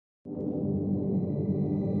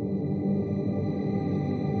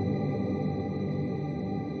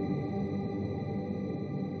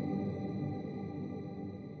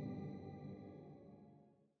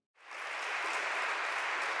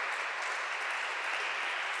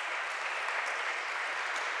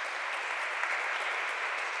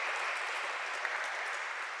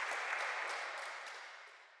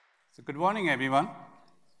So good morning, everyone.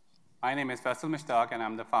 My name is Phil Mustar, and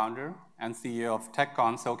I'm the founder and CEO of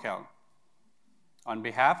TechCon SoCal. On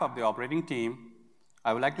behalf of the operating team,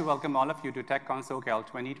 I would like to welcome all of you to TechCon SoCal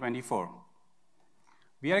 2024.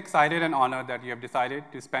 We are excited and honored that you have decided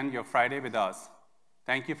to spend your Friday with us.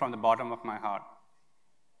 Thank you from the bottom of my heart.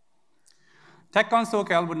 TechCon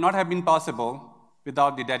SoCal would not have been possible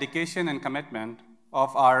without the dedication and commitment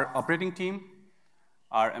of our operating team,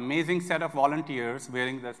 our amazing set of volunteers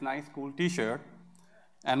wearing this nice, cool t-shirt,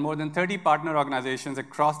 and more than 30 partner organizations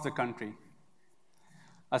across the country.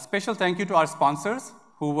 A special thank you to our sponsors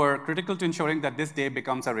who were critical to ensuring that this day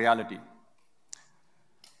becomes a reality.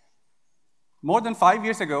 More than 5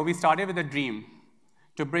 years ago, we started with a dream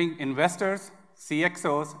to bring investors,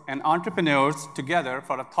 CXOs, and entrepreneurs together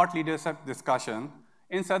for a thought leadership discussion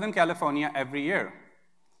in Southern California every year.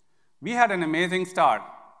 We had an amazing start,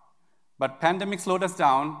 but pandemic slowed us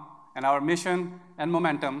down, and our mission and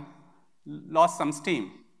momentum lost some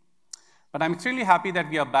steam. But I'm extremely happy that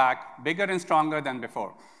we are back, bigger and stronger than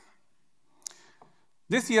before.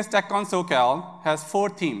 This year's TechCon SoCal has 4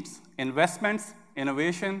 themes: investments,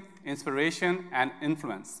 innovation, inspiration, and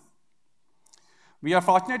influence. We are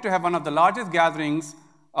fortunate to have one of the largest gatherings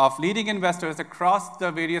of leading investors across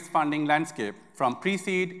the various funding landscape, from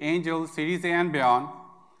pre-seed, angel, Series A, and beyond.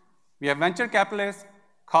 We have venture capitalists,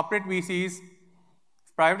 corporate VCs,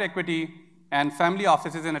 private equity, and family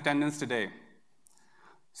offices in attendance today.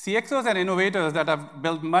 CXOs and innovators that have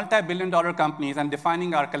built multi-billion-dollar companies and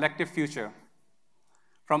defining our collective future.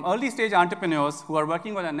 From early-stage entrepreneurs who are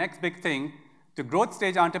working on the next big thing to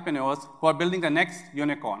growth-stage entrepreneurs who are building the next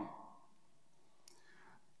unicorn.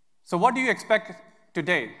 So what do you expect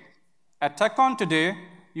today? At TechCon today,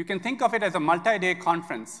 you can think of it as a multi-day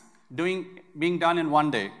conference being done in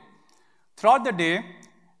one day. Throughout the day,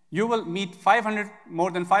 you will meet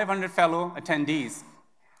more than 500 fellow attendees.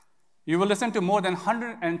 You will listen to more than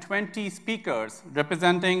 120 speakers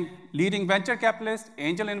representing leading venture capitalists,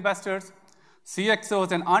 angel investors,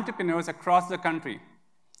 CXOs, and entrepreneurs across the country.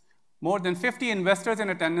 More than 50 investors in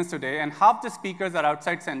attendance today, and half the speakers are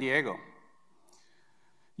outside San Diego.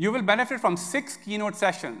 You will benefit from 6 keynote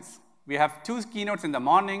sessions. We have 2 keynotes in the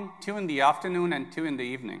morning, 2 in the afternoon, and 2 in the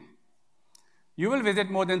evening. You will visit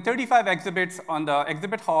more than 35 exhibits on the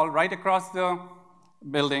exhibit hall right across the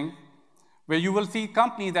building, where you will see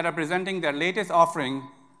companies that are presenting their latest offering.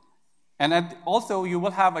 And also, you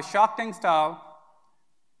will have a Shark Tank-style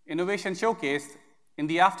innovation showcase in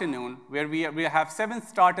the afternoon, where we have 7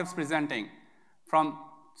 startups presenting from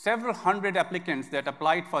several hundred applicants that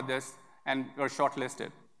applied for this and were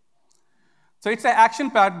shortlisted. So it's an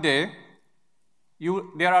action-packed day.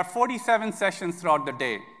 There are 47 sessions throughout the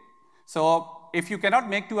day. So if you cannot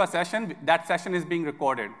make to a session, that session is being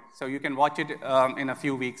recorded. So you can watch it in a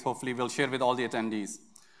few weeks. Hopefully, we'll share with all the attendees.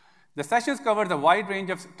 The sessions cover a wide range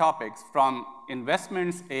of topics, from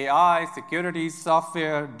investments, AI, securities,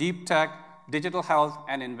 software, deep tech, digital health,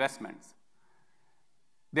 and investments.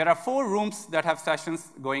 There are 4 rooms that have sessions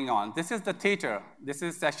going on. This is the theater. This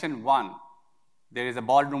is session 1. There is a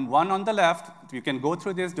ballroom 1 on the left. You can go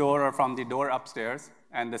through this door or from the door upstairs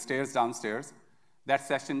and the stairs downstairs. That's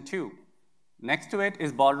session 2. Next to it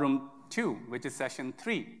is ballroom 2, which is session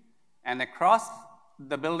 3. And across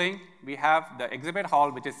the building, we have the exhibit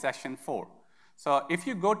hall, which is session 4. So if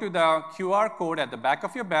you go to the QR code at the back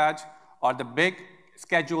of your badge or the big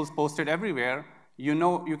schedules posted everywhere,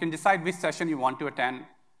 you can decide which session you want to attend.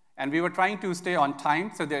 And we were trying to stay on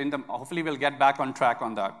time, so hopefully we'll get back on track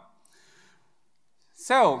on that.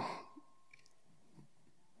 So,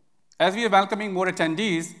 as we are welcoming more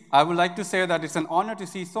attendees, I would like to say that it's an honor to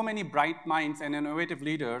see so many bright minds and innovative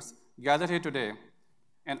leaders gathered here today,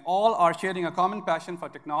 and all are sharing a common passion for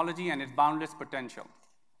technology and its boundless potential.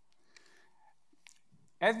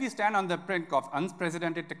 As we stand on the brink of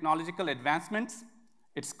unprecedented technological advancements,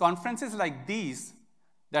 it's conferences like these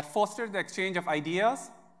that foster the exchange of ideas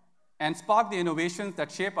and spark the innovations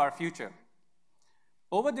that shape our future.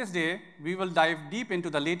 Over this day, we will dive deep into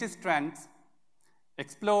the latest trends,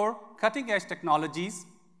 explore cutting-edge technologies,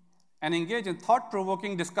 and engage in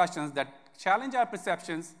thought-provoking discussions that challenge our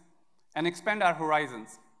perceptions and expand our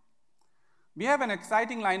horizons. We have an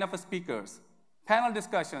exciting lineup of speakers, panel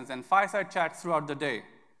discussions, and fireside chats throughout the day,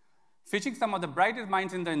 featuring some of the brightest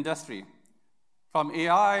minds in the industry. From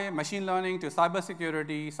AI, machine learning, to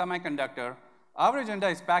cybersecurity, semiconductor, our agenda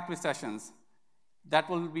is packed with sessions that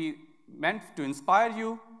will be meant to inspire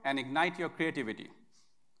you and ignite your creativity.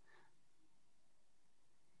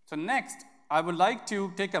 So next, I would like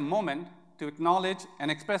to take a moment to acknowledge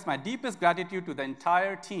and express my deepest gratitude to the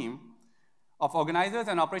entire team of organizers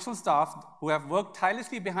and operational staff who have worked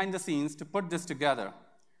tirelessly behind the scenes to put this together.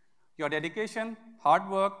 Your dedication, hard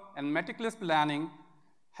work, and meticulous planning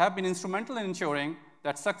have been instrumental in ensuring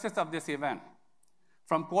the success of this event.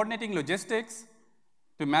 From coordinating logistics,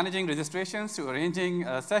 to managing registrations, to arranging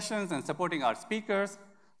sessions and supporting our speakers,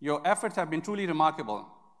 your efforts have been truly remarkable.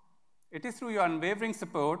 It is through your unwavering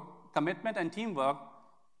support, commitment, and teamwork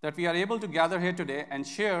that we are able to gather here today and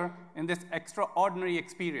share in this extraordinary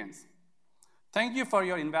experience. Thank you for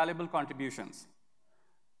your invaluable contributions.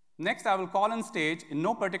 Next, I will call on stage, in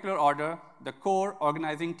no particular order, the core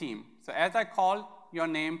organizing team. So as I call your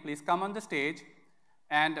name, please come on the stage,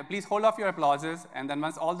 and please hold off your applauses, and then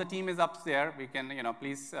once all the team is up there, we can,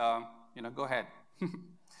 please, go ahead.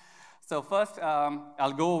 So first,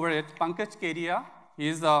 I'll go over it. Pankaj Kedia,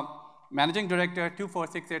 he's the Managing Director,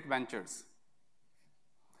 2468 Ventures.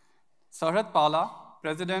 Sarhat Pala,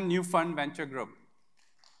 President, New Fund Venture Group.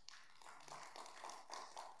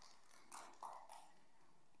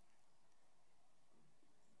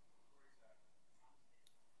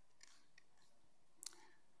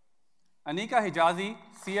 Anika Hijazi,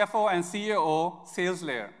 CFO and CEO, Sales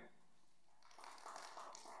Layer.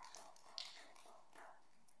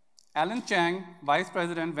 Alan Chang, Vice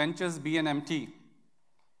President, Ventures BNMT.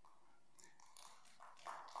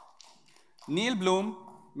 Neil Bloom,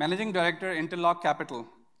 Managing Director, Interlock Capital.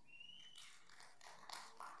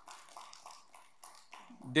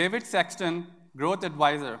 David Sexton, Growth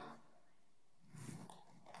Advisor.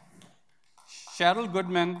 Cheryl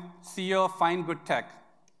Goodman, CEO of Find Good Tech.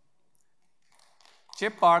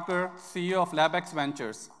 Chip Parker, CEO of LabX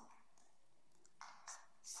Ventures.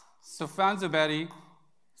 Sufyan Zubairi,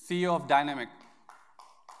 CEO of Dynamic.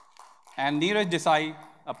 And Neeraj Desai,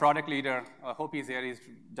 a product leader. I hope he's here. He's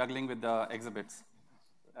juggling with the exhibits.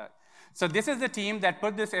 So this is the team that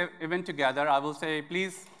put this event together. I will say,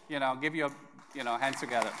 please, give your, hands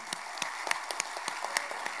together.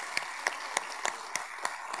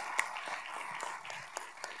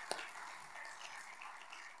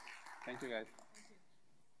 Thank you, guys.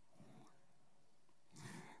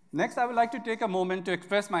 Next, I would like to take a moment to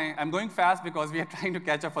express I'm going fast because we are trying to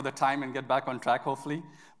catch up for the time and get back on track, hopefully.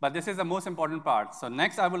 But this is the most important part. So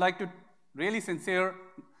next, I would like to really sincere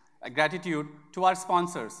gratitude to our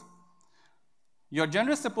sponsors. Your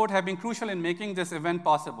generous support have been crucial in making this event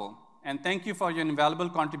possible. And thank you for your invaluable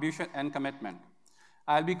contribution and commitment.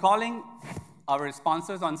 I'll be calling our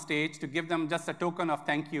sponsors on stage to give them just a token of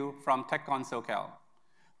thank you from TechCon SoCal.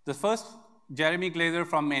 The first, Jeremy Glazer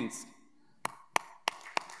from Minsk.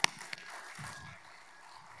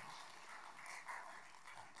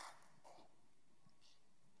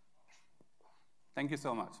 Thank you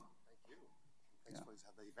so much. Thank you. Thanks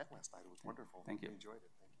for the event last night. It was wonderful. Thank you. We enjoyed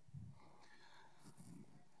it. Thank you.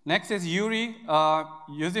 Next is Yuri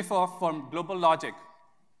Yusifov from Global Logic.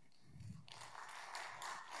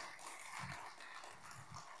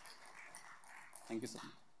 Thank you so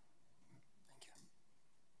much.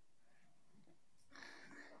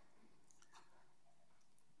 Thank you.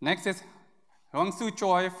 Next is Hongsu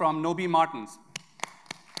Choi from Nobi Martins.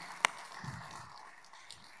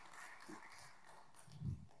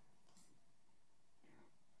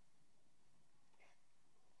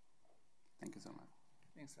 Thank you so much.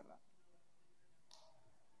 Thanks a lot.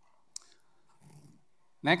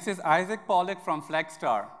 Next is Isaac Pollock from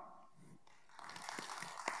Flagstar.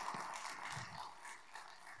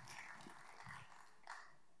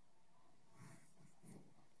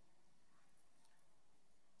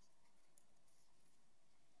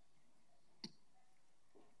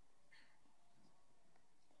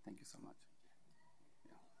 Thank you so much. Yeah,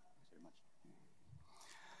 thanks very much.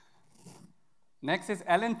 Next is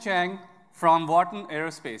Alan Chang from Wharton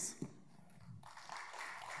Aerospace.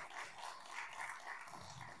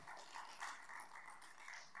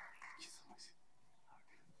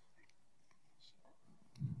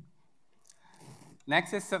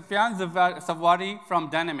 Next is Sufyan Zawari from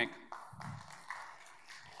Dynamic.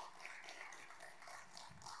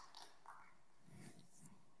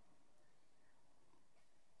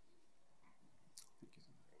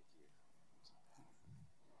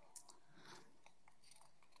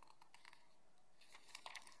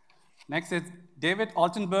 Next is David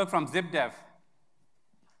Altenberg from ZipDev.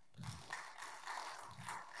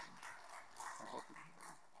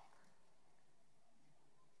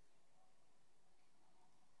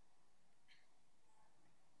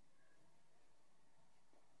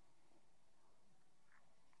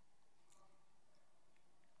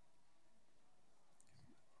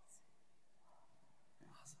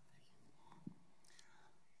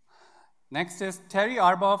 Next is Terry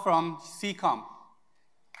Arbaugh from CCOM.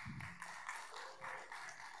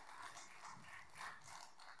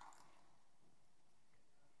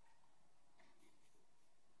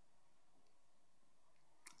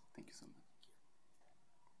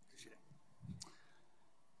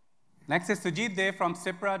 Next is Sujit Dev from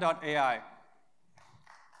Cipra.ai.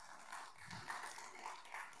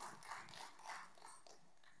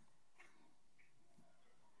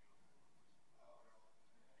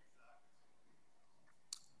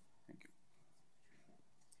 Thank you.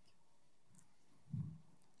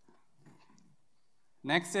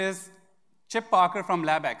 Next is Chip Parker from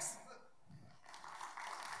LabX.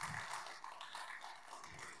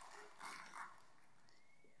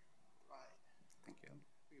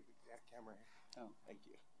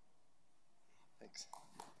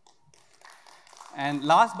 And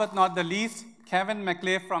last but not the least, Kevin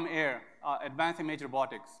McLeod from AIR, Advanced Image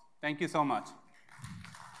Robotics. Thank you so much.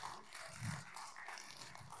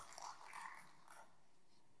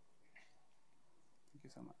 Thank you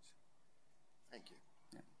so much. Thank you.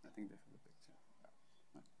 Yeah, I think this is the picture.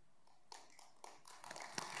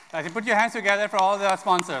 Guys, you put your hands together for all the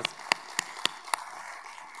sponsors.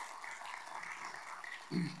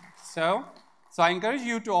 So I encourage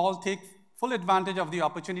you to all take full advantage of the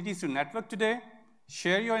opportunities to network today,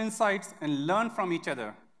 share your insights, and learn from each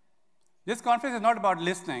other. This conference is not about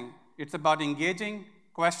listening. It's about engaging,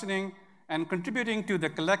 questioning, and contributing to the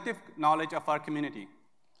collective knowledge of our community.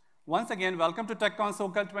 Once again, welcome to TechCon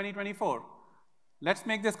SoCal 2024. Let's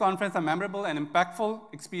make this conference a memorable and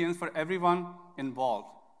impactful experience for everyone involved.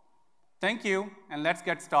 Thank you, and let's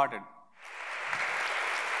get started.